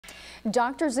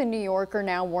Doctors in New York are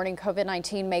now warning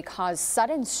COVID-19 may cause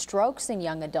sudden strokes in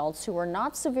young adults who are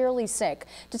not severely sick.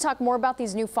 To talk more about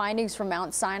these new findings from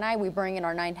Mount Sinai, we bring in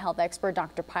our 9 Health expert,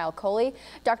 Dr. Payal Kohli.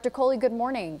 Dr. Kohli, good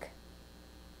morning.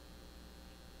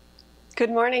 Good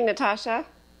morning, Natasha.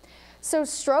 So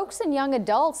strokes in young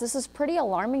adults, this is pretty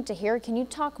alarming to hear. Can you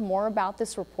talk more about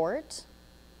this report?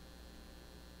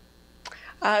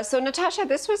 So Natasha,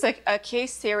 this was a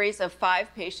case series of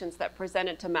 5 patients that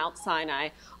presented to Mount Sinai,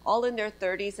 all in their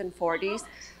 30s and 40s.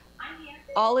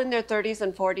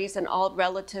 And all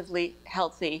relatively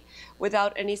healthy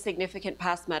without any significant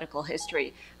past medical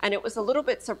history. And it was a little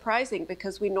bit surprising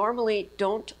because we normally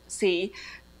don't see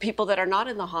people that are not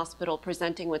in the hospital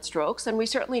presenting with strokes, and we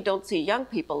certainly don't see young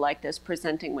people like this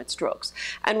presenting with strokes.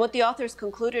 And what the authors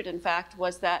concluded, in fact,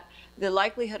 was that the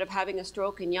likelihood of having a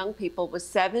stroke in young people was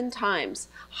 7 times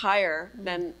higher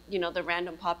than, the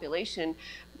random population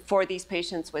for these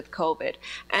patients with COVID.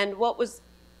 And what was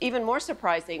even more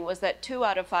surprising was that 2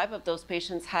 out of 5 of those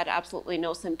patients had absolutely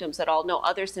no symptoms at all, no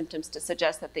other symptoms to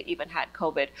suggest that they even had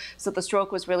COVID. So the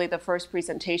stroke was really the first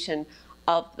presentation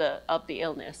of the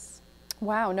illness.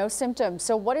 Wow, no symptoms.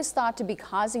 So what is thought to be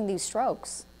causing these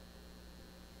strokes?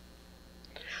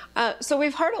 So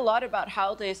we've heard a lot about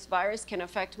how this virus can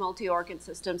affect multi-organ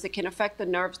systems. It can affect the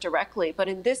nerves directly. But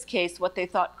in this case, what they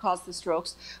thought caused the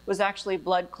strokes was actually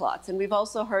blood clots. And we've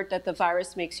also heard that the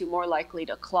virus makes you more likely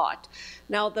to clot.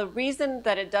 Now, the reason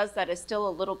that it does that is still a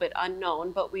little bit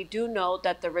unknown, but we do know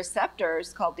that the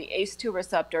receptors, called the ACE2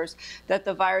 receptors, that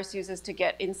the virus uses to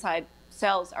get inside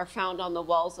cells are found on the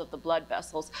walls of the blood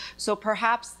vessels. So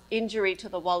perhaps injury to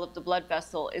the wall of the blood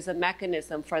vessel is a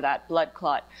mechanism for that blood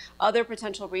clot. Other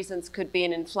potential reasons could be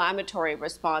an inflammatory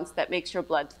response that makes your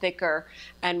blood thicker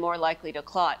and more likely to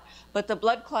clot. But the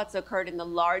blood clots occurred in the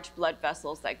large blood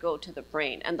vessels that go to the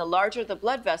brain. And the larger the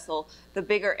blood vessel, the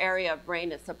bigger area of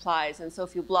brain it supplies. And so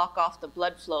if you block off the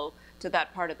blood flow to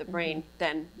that part of the brain,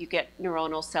 then you get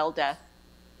neuronal cell death.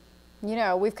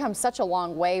 We've come such a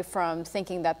long way from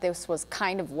thinking that this was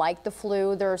kind of like the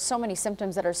flu. There are so many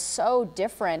symptoms that are so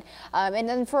different. And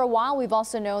then for a while, we've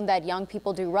also known that young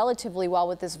people do relatively well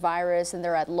with this virus and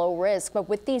they're at low risk. But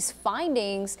with these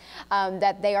findings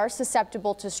that they are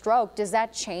susceptible to stroke, does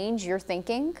that change your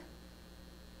thinking?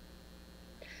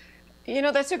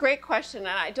 That's a great question,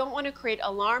 and I don't want to create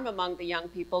alarm among the young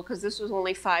people because this was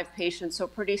only 5 patients, so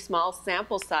pretty small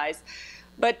sample size.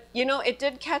 But, it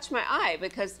did catch my eye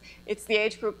because it's the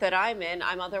age group that I'm in.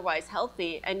 I'm otherwise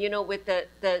healthy. And, with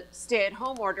the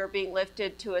stay-at-home order being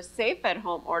lifted to a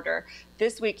safe-at-home order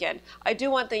this weekend, I do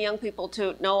want the young people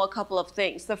to know a couple of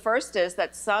things. The first is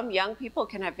that some young people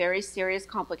can have very serious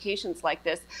complications like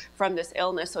this from this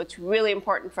illness. So it's really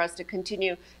important for us to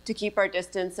continue to keep our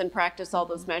distance and practice all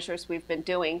those measures we've been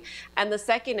doing. And the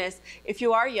second is, if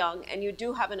you are young and you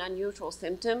do have an unusual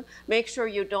symptom, make sure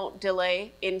you don't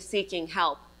delay in seeking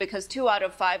help, because 2 out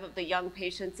of 5 of the young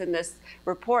patients in this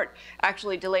report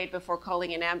actually delayed before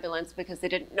calling an ambulance because they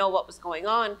didn't know what was going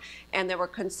on and they were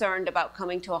concerned about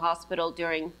coming to a hospital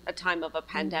during a time of a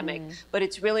pandemic. But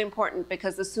it's really important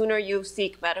because the sooner you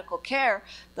seek medical care,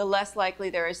 the less likely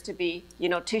there is to be,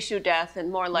 tissue death,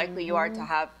 and more likely you are to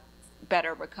have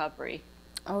better recovery.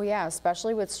 Oh yeah,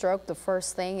 especially with stroke, the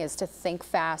first thing is to think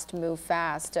fast, move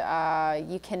fast.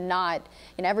 You cannot,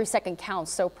 every second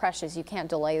counts, so precious, you can't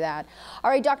delay that. All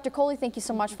right, Dr. Kohli, thank you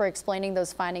so much for explaining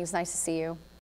those findings. Nice to see you.